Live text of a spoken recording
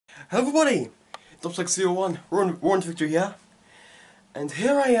Hello everybody! It's Jurassic 01, Warren Victor here. And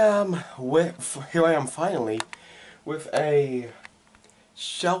here I am finally with a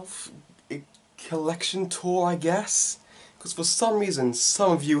shelf collection tour, I guess. Because for some reason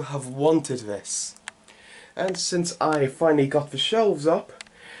some of you have wanted this. And since I finally got the shelves up,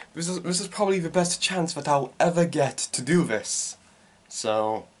 this is probably the best chance that I'll ever get to do this.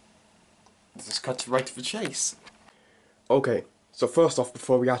 So let's just cut right to the chase. Okay. So first off,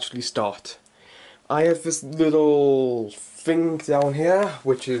 before we actually start, I have this little thing down here,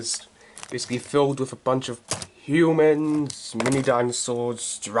 which is basically filled with a bunch of humans, mini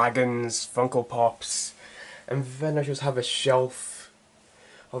dinosaurs, dragons, Funko Pops, and then I just have a shelf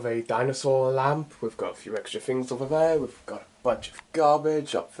of a dinosaur lamp. We've got a few extra things over there, we've got a bunch of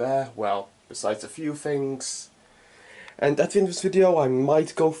garbage up there, well, besides a few things. And at the end of this video I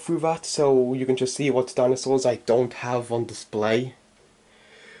might go through that so you can just see what dinosaurs I don't have on display.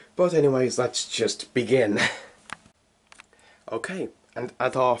 But anyways, let's just begin. Okay, and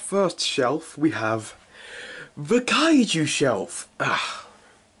at our first shelf we have the Kaiju shelf,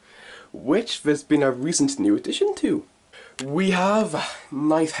 which there's been a recent new addition to. We have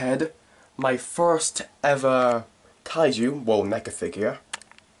Knighthead, my first ever Kaiju, well, mecha figure.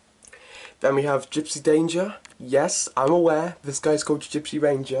 Then we have Gypsy Danger. Yes, I'm aware, this guy's called Gypsy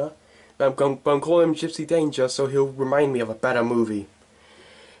Ranger, but I'm calling him Gypsy Danger so he'll remind me of a better movie.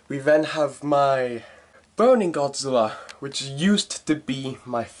 We then have my Burning Godzilla, which used to be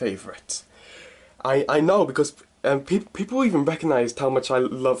my favourite. I know because people even recognised how much I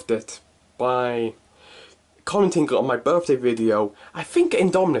loved it by commenting on my birthday video. I think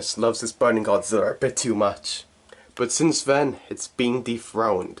Indominus loves this Burning Godzilla a bit too much. But since then, it's been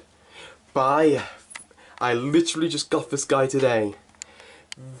dethroned by... I literally just got this guy today.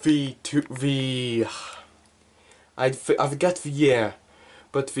 I forget the year,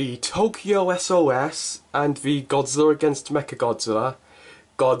 but the Tokyo SOS and the Godzilla against Mechagodzilla,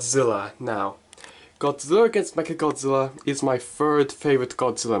 Godzilla now. Godzilla against Mechagodzilla is my third favourite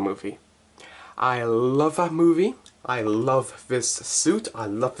Godzilla movie. I love that movie, I love this suit, I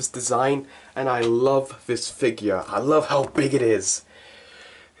love this design, and I love this figure. I love how big it is.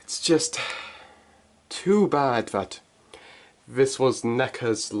 It's just too bad that this was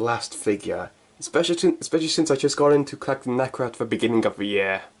NECA's last figure, especially since I just got into collecting NECA at the beginning of the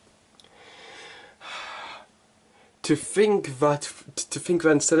year. To think that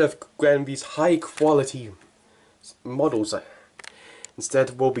instead of getting these high quality models,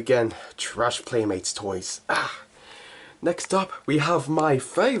 instead we'll be getting trash Playmates toys. Next up we have my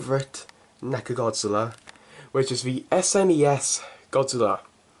favourite NECA Godzilla, which is the SNES Godzilla.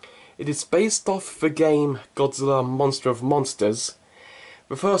 It is based off the game Godzilla Monster of Monsters.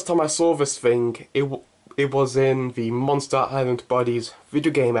 The first time I saw this thing, it was in the Monster Island Buddies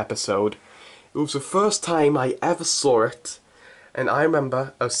video game episode. It was the first time I ever saw it, and I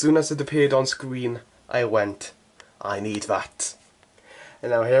remember as soon as it appeared on screen, I went, I need that. And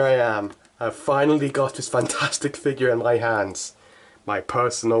now here I am, I've finally got this fantastic figure in my hands, my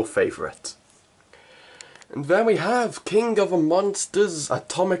personal favourite. And then we have King of the Monsters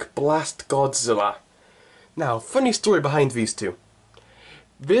Atomic Blast Godzilla. Now, funny story behind these two.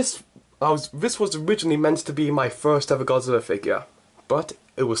 This was originally meant to be my first ever Godzilla figure, but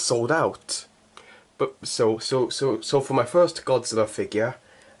it was sold out. But so for my first Godzilla figure,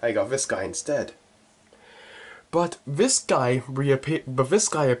 I got this guy instead. But this guy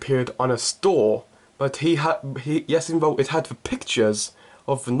appeared on a store, but even though it had the pictures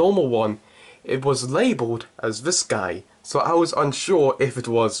of the normal one, it was labelled as this guy, so I was unsure if it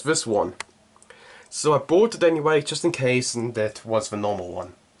was this one. So I bought it anyway, just in case, and it was the normal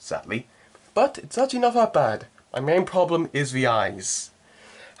one, sadly. But it's actually not that bad. My main problem is the eyes.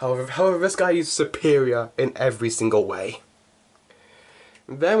 However, this guy is superior in every single way.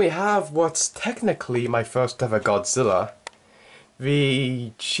 And then we have what's technically my first ever Godzilla,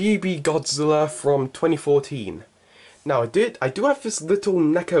 the Chibi Godzilla from 2014. Now I do have this little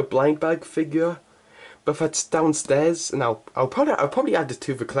NECA blind bag figure, but that's downstairs, and I'll probably add it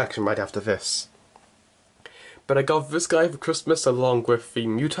to the collection right after this. But I got this guy for Christmas along with the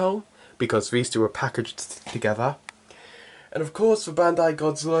Muto, because these two were packaged together. And of course the Bandai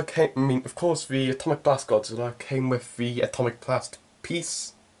Godzilla the Atomic Blast Godzilla came with the Atomic Blast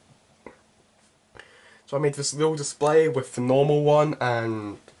piece. So I made this little display with the normal one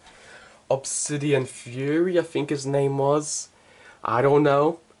and Obsidian Fury, I think his name was. I don't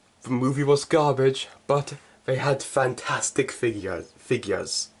know. The movie was garbage, but they had fantastic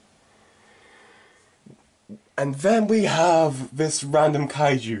figures. And then we have this random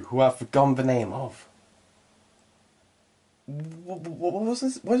kaiju who I've forgotten the name of. what was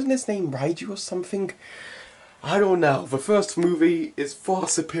this? Wasn't his name Raiju or something? I don't know. The first movie is far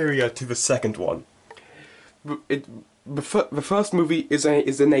superior to the second one. The first movie is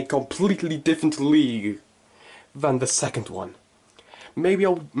in a completely different league than the second one. Maybe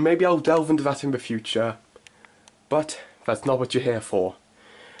I'll delve into that in the future, but that's not what you're here for.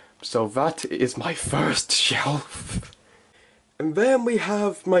 So that is my first shelf. And then we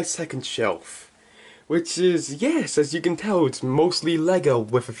have my second shelf, which is, yes, as you can tell, it's mostly Lego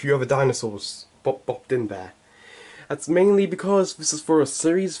with a few other dinosaurs bopped in there. That's mainly because this is for a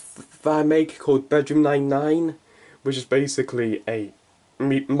series that I make called Bedroom 99, which is basically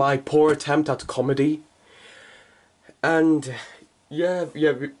my poor attempt at comedy. And yeah,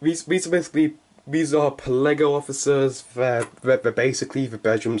 these are Lego officers. They're basically the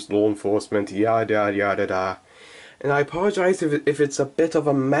bedroom's law enforcement. Yada yada yada yada. And I apologize if it's a bit of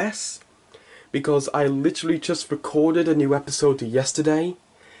a mess, because I literally just recorded a new episode yesterday,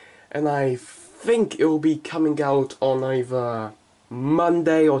 and I think it will be coming out on either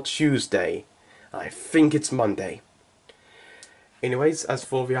Monday or Tuesday. I think it's Monday. Anyways, as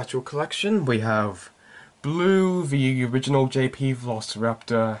for the actual collection, we have Blue, the original JP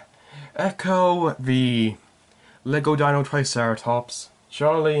Velociraptor, Echo, the Lego Dino Triceratops,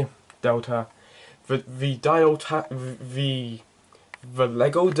 Charlie, Delta, the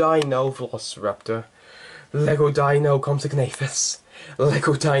Lego Dino Velociraptor, Lego Dino Compsognathus,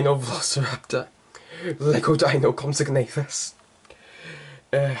 Lego Dino Velociraptor, Lego Dino Compsognathus,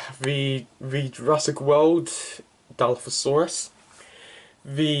 the Jurassic World Dilophosaurus,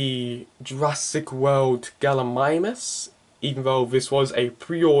 the Jurassic World Gallimimus, even though this was a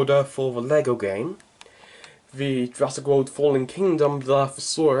pre-order for the Lego game, the Jurassic World Fallen Kingdom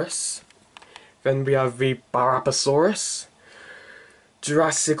Dilophosaurus, then we have the Barapasaurus,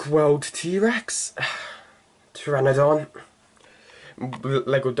 Jurassic World T-Rex, Pteranodon,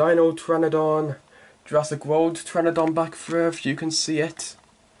 Lego Dino Pteranodon, Jurassic World Pteranodon back there if you can see it,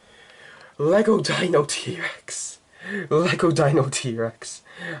 Lego Dino T-Rex, Lego Dino T-Rex,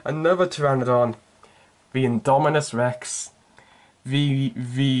 another Pteranodon, the Indominus Rex,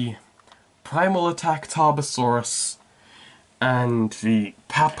 the Primal Attack Tarbosaurus, and the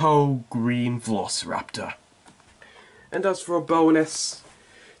Papo Green Velociraptor. And as for a bonus,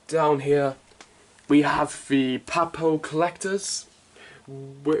 down here we have the Papo Collectors,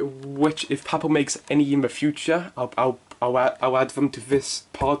 which if Papo makes any in the future, I'll add them to this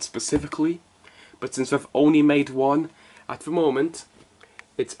part specifically. But since I've only made one at the moment,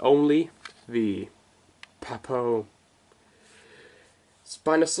 it's only the Papo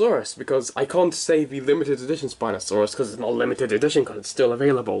Spinosaurus, because I can't say the limited edition Spinosaurus because it's not limited edition because it's still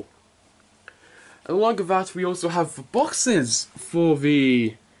available. Along with that, we also have the boxes for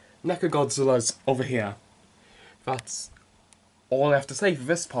the Mechagodzillas over here. That's all I have to say for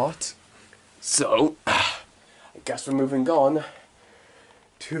this part. So, I guess we're moving on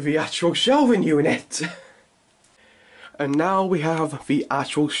to the actual shelving unit. And now we have the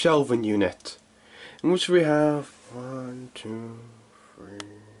actual shelving unit, in which we have 1, 2, 3,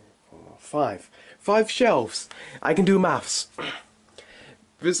 4, 5 shelves. I can do maths.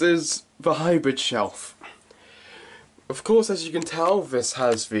 This is the hybrid shelf. Of course, as you can tell, this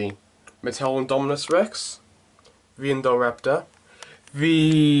has the Mattel Indominus Rex, the Indoraptor,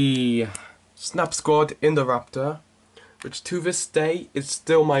 the Snap Squad Indoraptor, which to this day is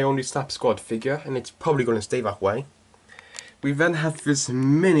still my only Snap Squad figure, and it's probably going to stay that way. We then have this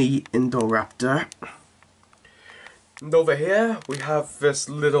mini Indoraptor. And over here we have this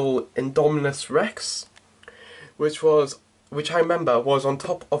little Indominus Rex, which I remember was on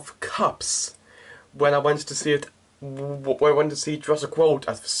top of cups when I went to see it. When I went to see Jurassic World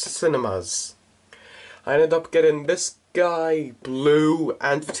at the cinemas. I ended up getting this guy, Blue,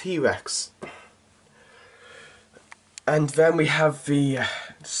 and the T-Rex. And then we have the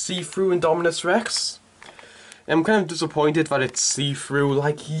see-through Indominus Rex. I'm kind of disappointed that it's see-through.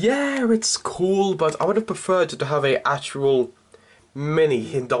 Like, yeah, it's cool, but I would have preferred to have a actual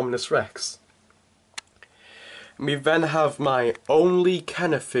mini Indominus Rex. And we then have my only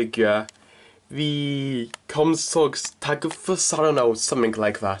Kenner figure, the Compsognathus, I don't know, something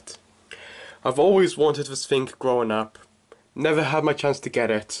like that. I've always wanted this thing growing up, never had my chance to get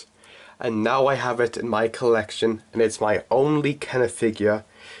it, and now I have it in my collection, and it's my only Kenner figure,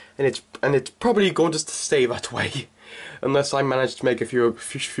 and it's probably going to stay that way, unless I manage to make a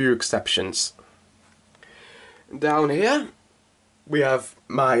few exceptions. Down here, we have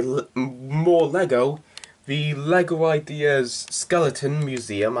my more Lego. The Lego Ideas Skeleton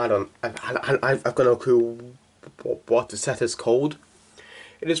Museum. I've got no clue what the set is called.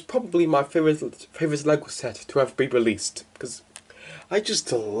 it is probably my favorite Lego set to ever be released, because I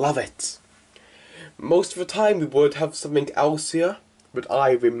just love it. Most of the time we would have something else here, but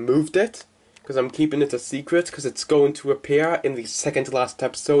I removed it, because I'm keeping it a secret, because it's going to appear in the second to last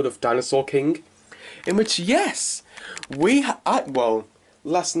episode of Dinosaur King, in which, yes, well,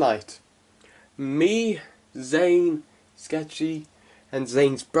 last night, me, Zane, Sketchy, and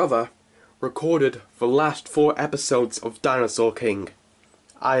Zane's brother recorded the last 4 episodes of Dinosaur King.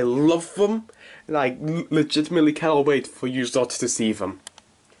 I love them, and I legitimately cannot wait for you lot to see them.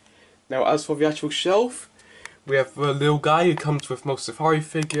 Now, as for the actual shelf, we have the little guy who comes with most safari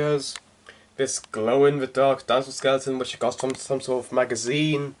figures, this glow-in-the-dark dinosaur skeleton which I got from some sort of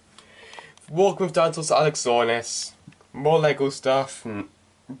magazine, Walking with Dinosaurs Alexornis, more Lego stuff, and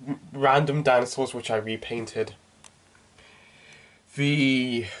random dinosaurs which I repainted.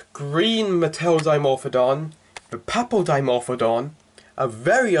 The green Mattel Dimorphodon, the Papo Dimorphodon, a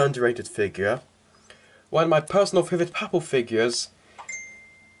very underrated figure, one of my personal favourite Papo figures.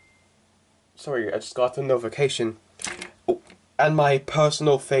 Sorry, I just got a notification. Oh, and my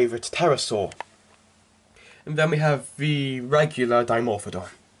personal favourite pterosaur. And then we have the regular Dimorphodon.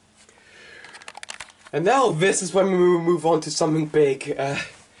 And now this is when we move on to something big.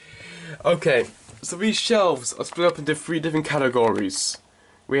 Okay, so these shelves are split up into 3 different categories.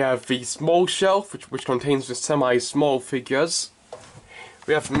 We have the small shelf, which contains the semi-small figures.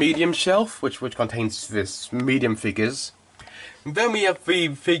 We have the medium shelf, which contains this medium figures. And then we have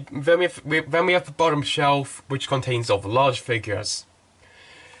the bottom shelf, which contains all the large figures.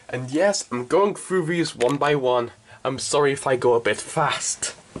 And yes, I'm going through these one by one. I'm sorry if I go a bit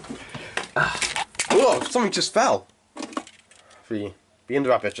fast. Whoa, something just fell. The end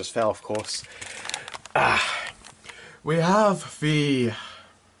rabbit just fell, of course. We have the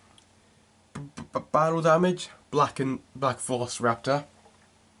battle damage black Velociraptor,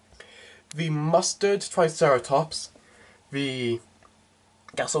 the mustard Triceratops, the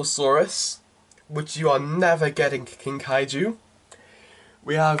Gasosaurus, which you are never getting King Kaiju.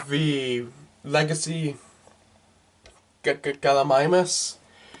 We have the Legacy Gallimimus,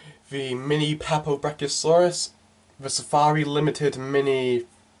 the mini Papobrachiosaurus, the Safari Limited mini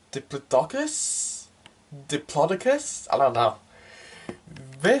Diplodocus? I don't know.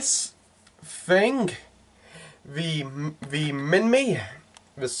 This thing, the Minmi,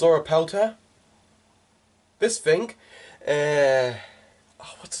 the Sauropelta, this thing,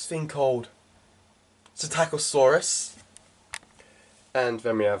 what's this thing called? Psittacosaurus. And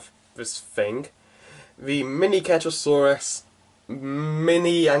then we have this thing, the mini Kentrosaurus,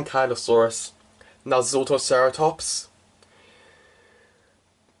 mini Ankylosaurus, Nalzotoceratops.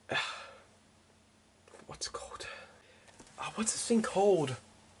 What's it called? What's this thing called?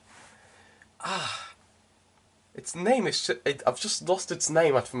 Its name is I've just lost its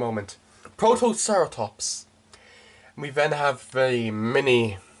name at the moment. Protoceratops. We then have the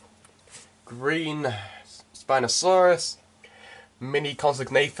mini green Spinosaurus, mini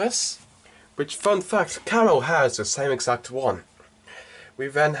Consignathus, which, fun fact, Camo has the same exact one. We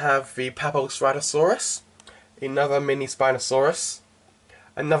then have the Papoceratosaurus, another mini Spinosaurus,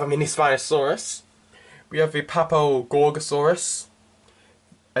 another mini Spinosaurus. We have the Papogorgosaurus,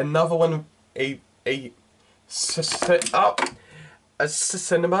 another one, a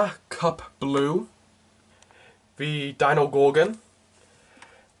Cinema Cup Blue, the Dino Gorgon,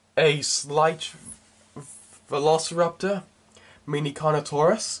 a slight Velociraptor, mini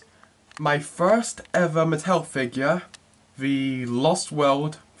Carnotaurus, my first ever Mattel figure, the Lost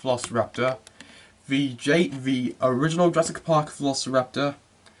World Velociraptor, the original Jurassic Park Velociraptor,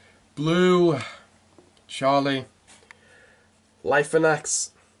 Blue, Charlie, Lifeanax,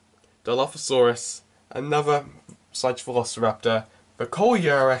 Dilophosaurus, another such Velociraptor, the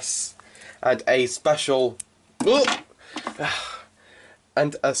Coeurus, and a special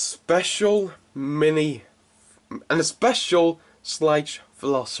Slight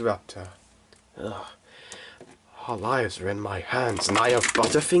Velociraptor. Ugh. Our lives are in my hands, and I have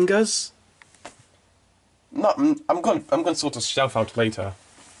Butterfingers. I'm going to sort the shelf out later.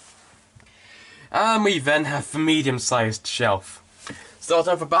 And we then have the medium-sized shelf.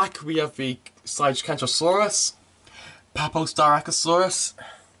 Starting at the back, we have the slight Kentrosaurus, Papostyracosaurus,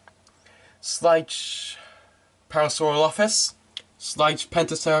 slight Parasaurolophus, slight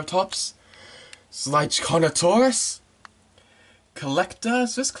Pentaceratops, slight Carnotaurus, Collector.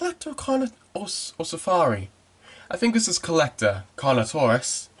 Is this Collector or Safari? I think this is Collector,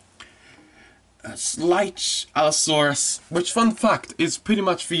 Carnotaurus. Slight Allosaurus, which, fun fact, is pretty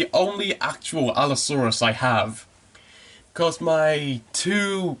much the only actual Allosaurus I have. Because my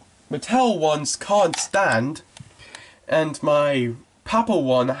 2 Mattel ones can't stand, and my Papal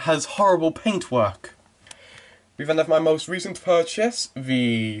one has horrible paintwork. We then have my most recent purchase,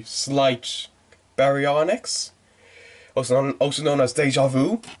 the Slight Baryonyx, also known as Deja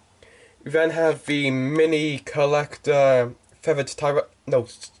Vu. We then have the Mini Collector Feathered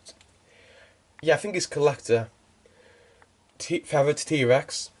I think it's Collector Feathered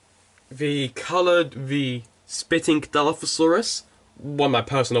T-Rex. The Spitting Dilophosaurus, one of my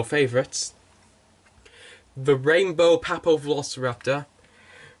personal favourites. The Rainbow Papovelociraptor,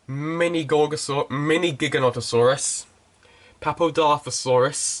 Mini Giganotosaurus,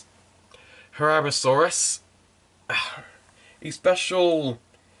 Papodilophosaurus, Herabosaurus, a special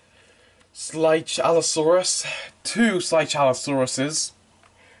Slight Allosaurus, two Slight Allosauruses,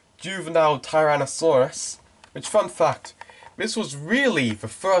 Juvenile Tyrannosaurus, which, fun fact, this was really the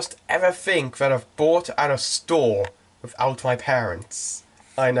first ever thing that I've bought at a store without my parents.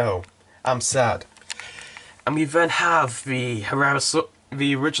 I know, I'm sad. And we then have the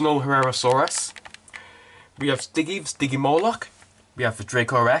original Herabosaurus. We have Stygimoloch. We have the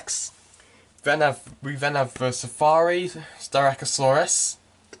Dracorex. We then have the Safari Styracosaurus.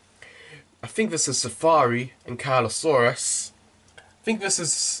 I think this is Safari and Carlosaurus. I think this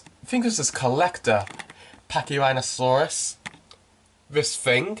is Collector Pachyrhinosaurus. This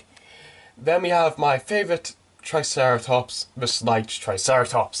thing. Then we have my favourite Triceratops, the Slight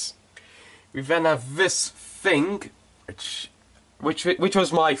Triceratops. We then have this thing, which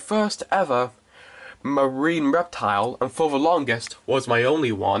was my first ever marine reptile, and for the longest was my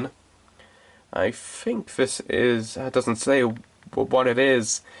only one. I think this is, it doesn't say what it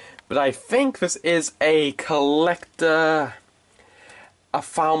is, but I think this is a Collector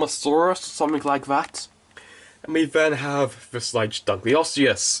Ophthalmosaurus, something like that. And we then have the Slight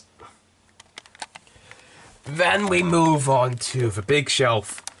Stunkleosseus. Then we move on to the big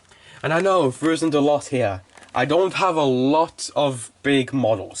shelf. And I know there isn't a lot here. I don't have a lot of big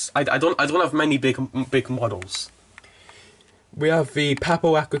models. I don't have many big models. We have the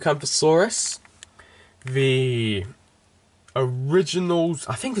Papoacrocanthosaurus, the originals.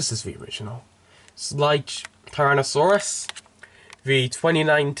 I think this is the original. Slight Tyrannosaurus, the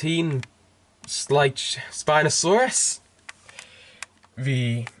 2019 Slight Spinosaurus,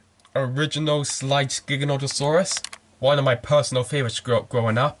 the original Slight Giganotosaurus, one of my personal favourites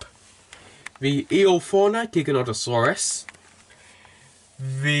growing up. The Eofauna Giganotosaurus,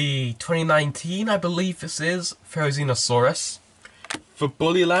 the 2019, I believe this is, Ferrozinosaurus, the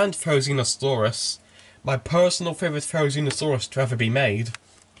Bullyland Ferrozinosaurus, my personal favourite Ferrozinosaurus to ever be made.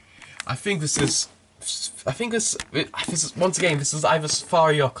 I think this is, once again, this is either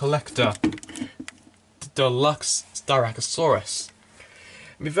Safari or Collector Deluxe Styracosaurus.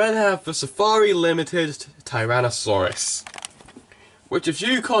 We then have the Safari Limited Tyrannosaurus, which, if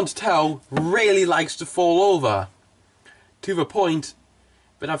you can't tell, really likes to fall over. To the point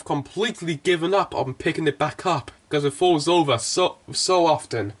that I've completely given up on picking it back up, because it falls over so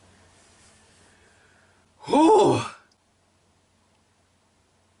often. Oh!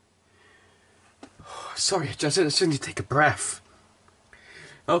 Sorry, I just need to take a breath.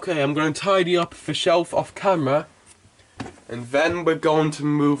 Okay, I'm going to tidy up the shelf off camera, and then we're going to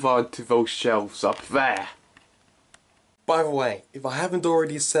move on to those shelves up there. By the way, if I haven't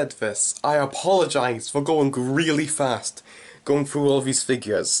already said this, I apologise for going really fast, going through all these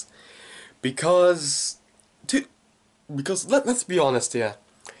figures. Because let's be honest here,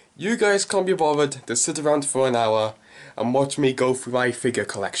 you guys can't be bothered to sit around for an hour and watch me go through my figure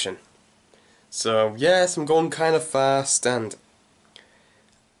collection. So yes, I'm going kind of fast, and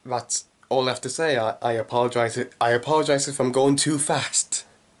that's all I have to say. I apologise if I'm going too fast.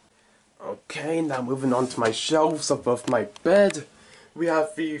 Okay, now moving on to my shelves above my bed. We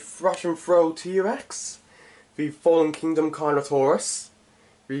have the Thrush and Throw T-Rex, the Fallen Kingdom Carnotaurus,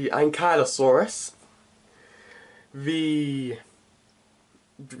 the Ankylosaurus, the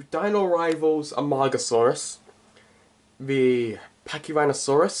Dino Rivals Amargasaurus, the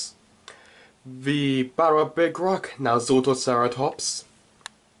Pachyrhinosaurus, the Barra Big Rock, now Zotoceratops,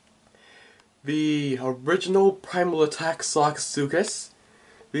 the original Primal Attack Sarcosuchus,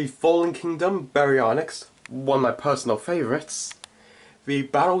 the Fallen Kingdom Baryonyx, one of my personal favourites, the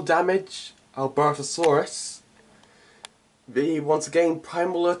Battle Damage Albertosaurus, the, once again,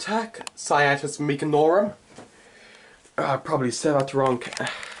 Primal Attack Cyatus Mycanorum. I probably said that wrong.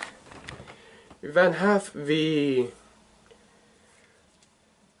 We then have the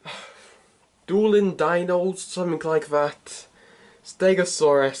Dueling Dinos, something like that,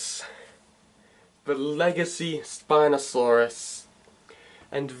 Stegosaurus, the Legacy Spinosaurus,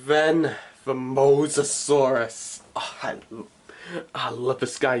 and then the Mosasaurus. Oh, I love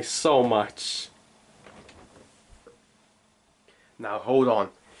this guy so much. Now hold on.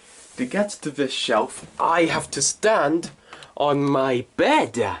 To get to this shelf, I have to stand on my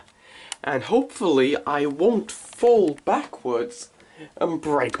bed. And hopefully I won't fall backwards and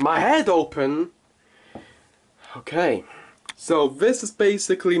break my head open. Okay, so this is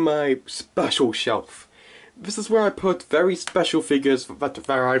basically my special shelf. This is where I put very special figures that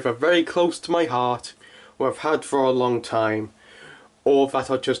are either very close to my heart, or I've had for a long time, or that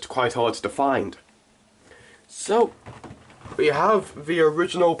are just quite hard to find. So, we have the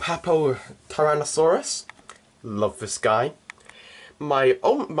original Papo Tyrannosaurus. Love this guy. I'm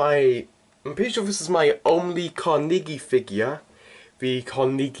pretty sure this is my only Carnegie figure, the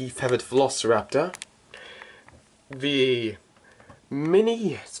Carnegie Feathered Velociraptor. The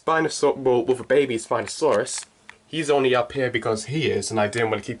mini Spinosaurus, well, with a baby Spinosaurus. He's only up here because he is, and I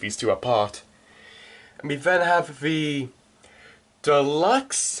didn't want to keep these two apart. And we then have the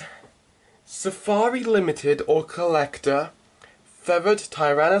Deluxe Safari Limited or Collector Feathered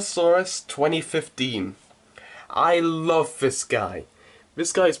Tyrannosaurus 2015. I love this guy.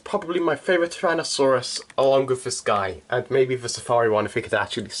 This guy is probably my favourite Tyrannosaurus along with this guy, and maybe the Safari one if he could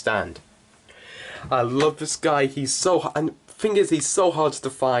actually stand. I love this guy. He's so, and the thing is, he's so hard to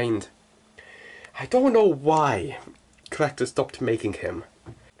find. I don't know why collectors stopped making him.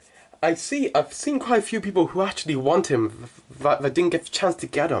 I've seen quite a few people who actually want him that didn't get the chance to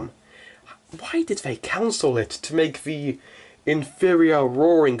get him. Why did they cancel it to make the inferior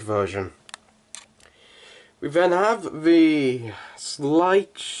roaring version? We then have the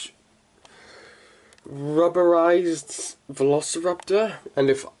slight rubberized Velociraptor,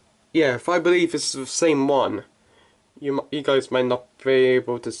 and if I believe it's the same one. You guys might not be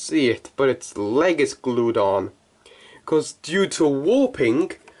able to see it, but its leg is glued on. Because due to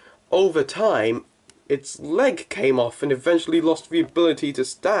warping, over time, its leg came off and eventually lost the ability to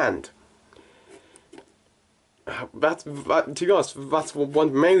stand. To be honest, that's one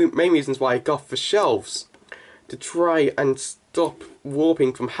of the main reasons why I got the shelves. To try and stop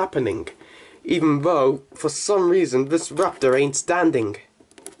warping from happening. Even though, for some reason, this raptor ain't standing.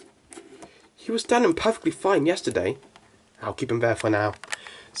 He was standing perfectly fine yesterday. I'll keep him there for now.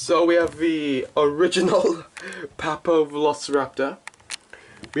 So we have the original Papo Velociraptor.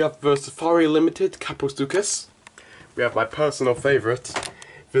 We have the Safari Limited Caposuchus. We have my personal favourite,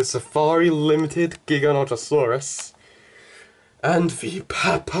 the Safari Limited Giganotosaurus. And the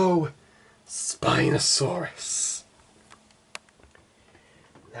Papo Spinosaurus.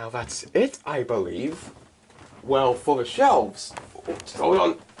 Now that's it, I believe. Well, for the shelves. Oh, hold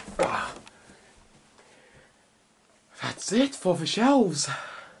on. That's it for the shelves.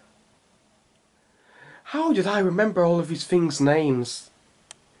 How did I remember all of these things' names?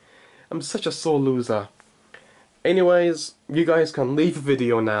 I'm such a sore loser. Anyways, you guys can leave the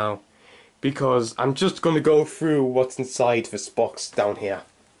video now, because I'm just going to go through what's inside this box down here.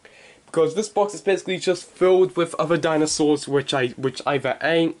 Because this box is basically just filled with other dinosaurs which either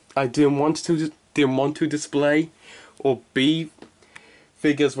A, I didn't want to display, or B,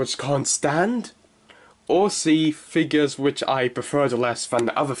 figures which can't stand, or C, figures which I preferred less than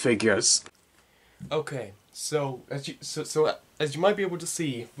the other figures. Okay, so as you might be able to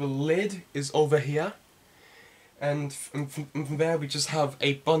see, the lid is over here, and from there we just have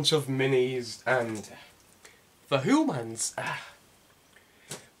a bunch of minis and the humans.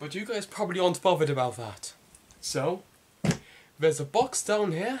 But you guys probably aren't bothered about that. So there's a box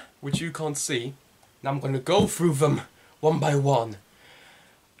down here which you can't see, and I'm gonna go through them one by one.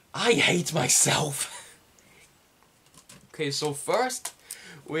 I hate myself. Okay, so first,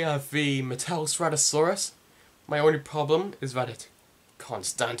 we have the Metallceratosaurus. My only problem is that it can't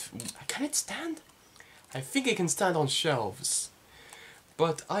stand. Can it stand? I think it can stand on shelves.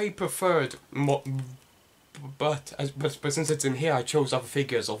 But I preferred but since it's in here, I chose other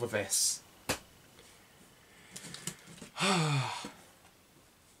figures over this.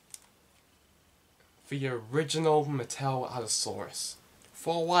 The original Metallceratosaurus.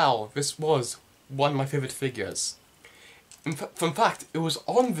 For a while, this was one of my favourite figures. In fact, it was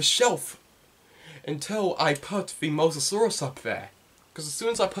on the shelf until I put the Mosasaurus up there. Because as soon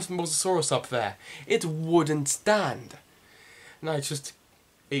as I put the Mosasaurus up there, it wouldn't stand. And I just...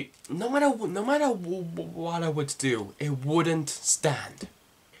 no matter what I would do, it wouldn't stand.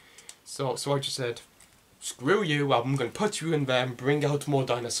 So I just said, screw you, I'm going to put you in there and bring out more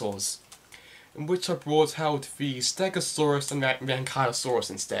dinosaurs. In which I brought out the Stegosaurus and the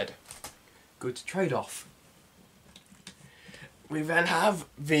Ankylosaurus instead. Good trade-off. We then have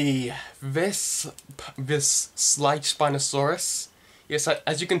this slight Spinosaurus. Yes,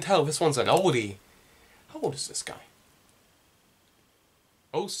 as you can tell, this one's an oldie. How old is this guy?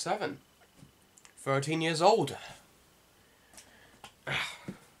 07. 13 years old.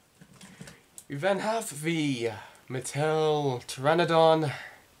 We then have the Mattel Pteranodon.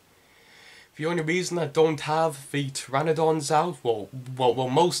 The only reason I don't have the Pteranodons out, well,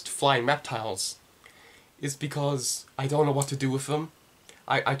 most flying reptiles, is because I don't know what to do with them.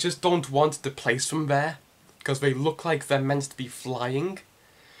 I just don't want to place them there, because they look like they're meant to be flying.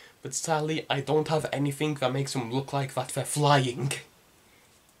 But sadly, I don't have anything that makes them look like that they're flying.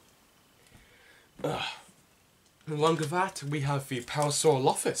 Along with that, we have the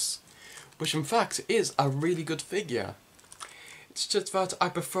Parasaurolophus, which in fact is a really good figure. It's just that I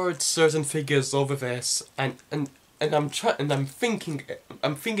preferred certain figures over this, and I'm thinking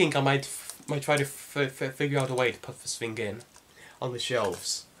I might try to figure out a way to put this thing in on the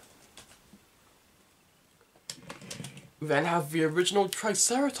shelves. We then have the original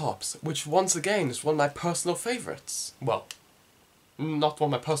Triceratops, which once again is one of my personal favourites. Well, not one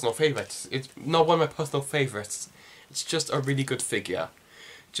of my personal favourites. It's not one of my personal favourites. It's just a really good figure.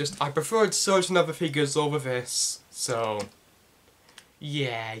 I preferred certain other figures over this, so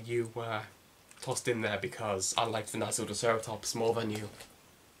yeah, you were tossed in there because I liked the Triceratops more than you.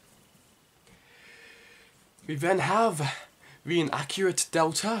 We then have the Inaccurate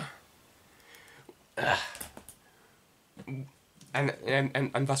Delta. And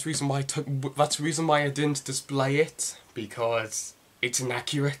that's the reason why that's the reason why I didn't display it, because it's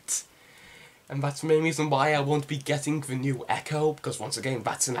inaccurate. And that's the main reason why I won't be getting the new Echo, because once again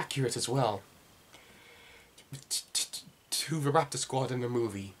that's inaccurate as well. To the Raptor Squad in the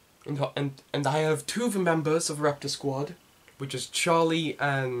movie. And I have two of the members of the Raptor Squad, which is Charlie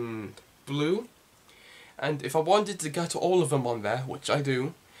and Blue. And if I wanted to get all of them on there, which I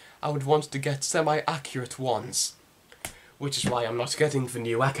do, I would want to get semi-accurate ones. Which is why I'm not getting the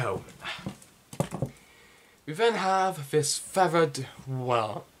new Echo. We then have this feathered,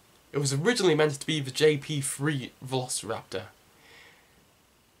 well, it was originally meant to be the JP3 Velociraptor.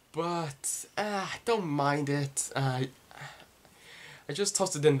 But, I don't mind it. I just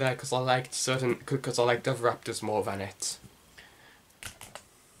tossed it in there because I liked other raptors more than it.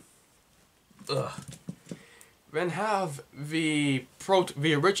 Then have the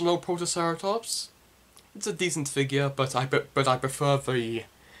original Protoceratops. It's a decent figure, but I prefer the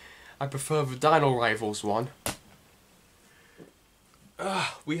Dino Rivals one.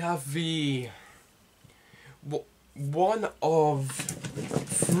 We have the one of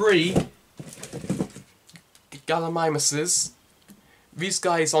 3 Gallimimuses. These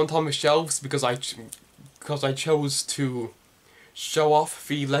guys aren't on the shelves because I chose to show off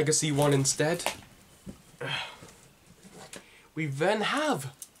the Legacy one instead. We then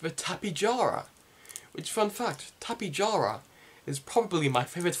have the Tapijara. Which, fun fact, Tapijara is probably my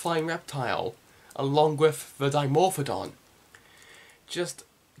favourite flying reptile, along with the Dimorphodon. Just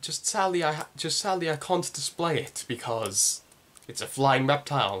sadly I can't display it because it's a flying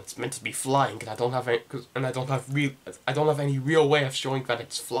reptile. It's meant to be flying, and I don't have any real way of showing that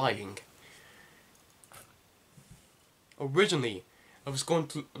it's flying. Originally, I was going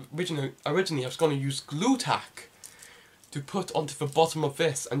to use glue tack to put onto the bottom of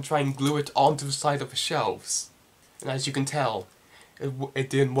this and try and glue it onto the side of the shelves. And as you can tell, it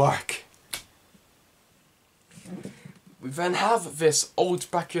didn't work. We then have this old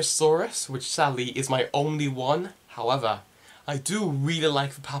Brachiosaurus, which sadly is my only one. However, I do really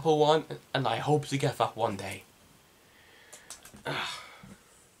like the Papal one, and I hope to get that one day.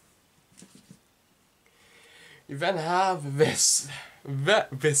 You then have this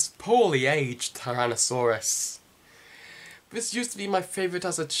poorly aged Tyrannosaurus. This used to be my favourite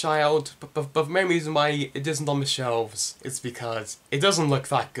as a child, but the main reason why it isn't on the shelves is because it doesn't look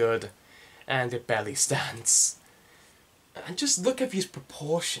that good, and it barely stands. And just look at these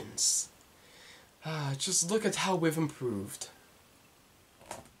proportions. Just look at how we've improved.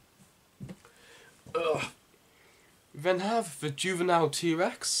 We then have the juvenile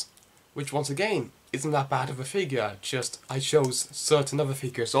T-Rex, which once again isn't that bad of a figure, just I chose certain other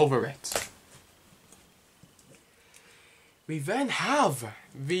figures over it. We then have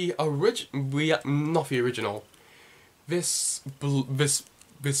not the original, this,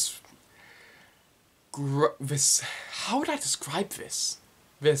 how would I describe this?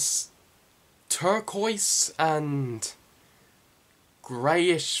 This turquoise and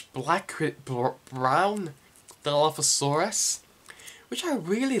greyish black brown Dilophosaurus, which I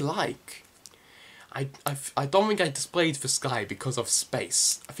really like. I don't think I displayed this guy because of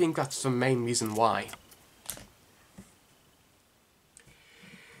space. I think that's the main reason why.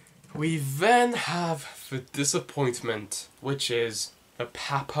 We then have the disappointment, which is the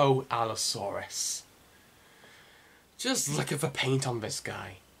Papo Allosaurus. Just look at the paint on this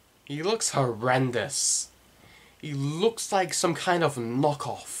guy. He looks horrendous. he looks like some kind of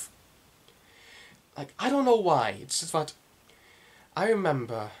knockoff. Like, I don't know why, it's just that I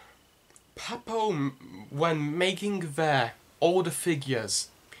remember Papo, when making their older figures,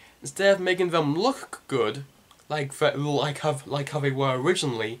 instead of making them look good, like how they were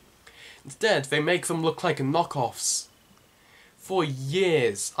originally, instead they make them look like knockoffs. For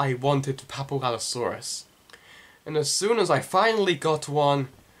years I wanted Papogalosaurus, and as soon as I finally got one,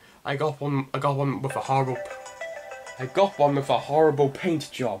 I got one with a horrible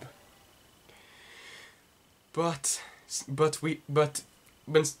paint job. But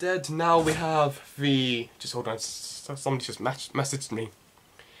instead now we have the, just hold on, somebody just messaged me.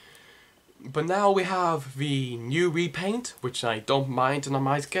 But now we have the new repaint, which I don't mind and I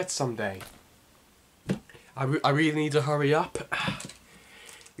might get someday. I really need to hurry up.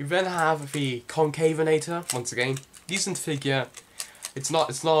 We then have the Concavenator, once again, decent figure. It's not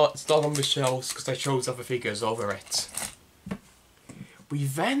on the shelves because I chose other figures over it. We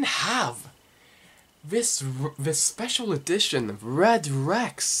then have this special edition Red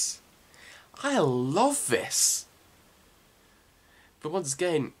Rex. I love this. But once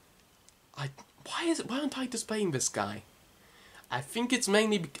again, why aren't I displaying this guy? I think it's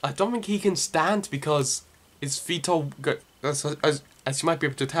mainly I don't think he can stand because his feet are, as you might be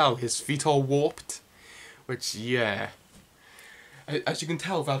able to tell, his feet are warped. Which, yeah, as you can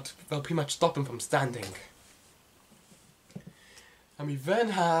tell, they'll pretty much stop him from standing. And we then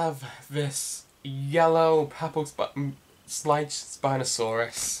have this yellow Slice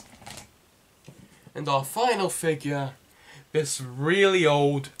Spinosaurus. And our final figure, this really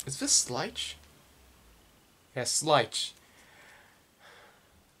old, is this Slice? Yeah, Slice.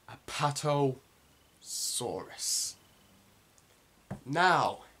 Apatosaurus.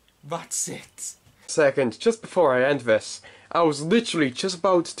 Now, that's it. Second, just before I end this, I was literally just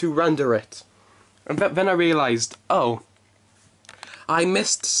about to render it. And then I realised, oh, I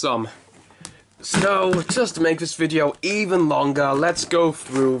missed some. So, just to make this video even longer, let's go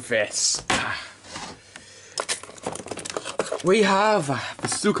through this. We have the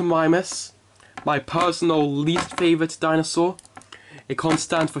Suchomimus, my personal least favourite dinosaur. It can't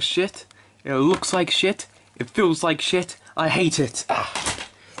stand for shit, it looks like shit, it feels like shit, I hate it.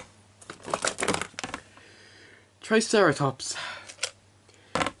 Triceratops.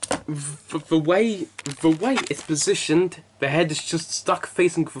 The way it's positioned, the head is just stuck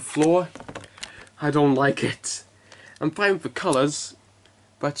facing the floor. I don't like it. I'm fine with the colours,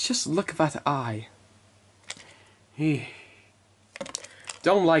 but just look at that eye.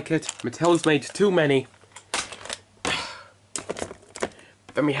 Don't like it. Mattel's made too many.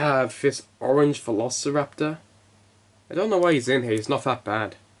 Then we have this orange Velociraptor. I don't know why he's in here. He's not that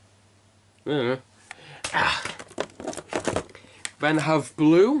bad. I don't know. Then I have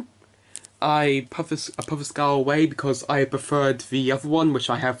blue. I put this guy away because I preferred the other one, which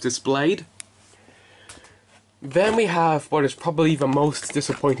I have displayed. Then we have what is probably the most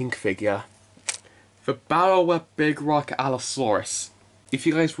disappointing figure, the Battleweb Big Rock Allosaurus. If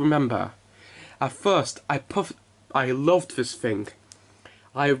you guys remember, at first I loved this thing.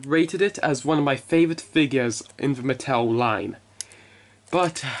 I rated it as one of my favourite figures in the Mattel line.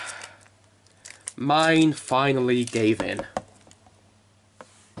 But mine finally gave in.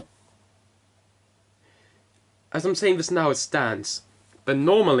 As I'm saying this now, it stands. But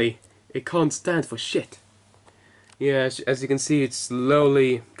normally, it can't stand for shit. Yeah, as you can see, it's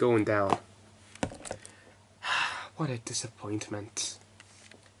slowly going down. What a disappointment.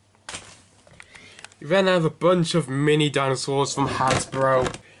 We then have a bunch of mini dinosaurs from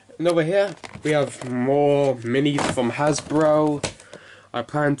Hasbro. And over here, we have more minis from Hasbro. I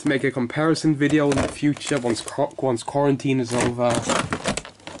plan to make a comparison video in the future once quarantine is over.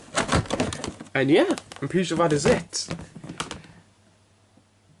 And yeah, I'm pretty sure that is it.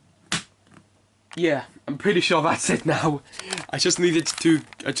 Yeah, I'm pretty sure that's it now. I just needed to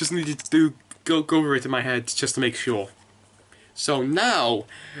go over it in my head just to make sure. So now,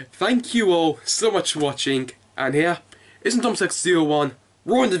 thank you all so much for watching, and here is Tom601,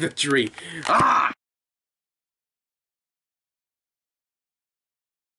 Roaring to Victory. Ah!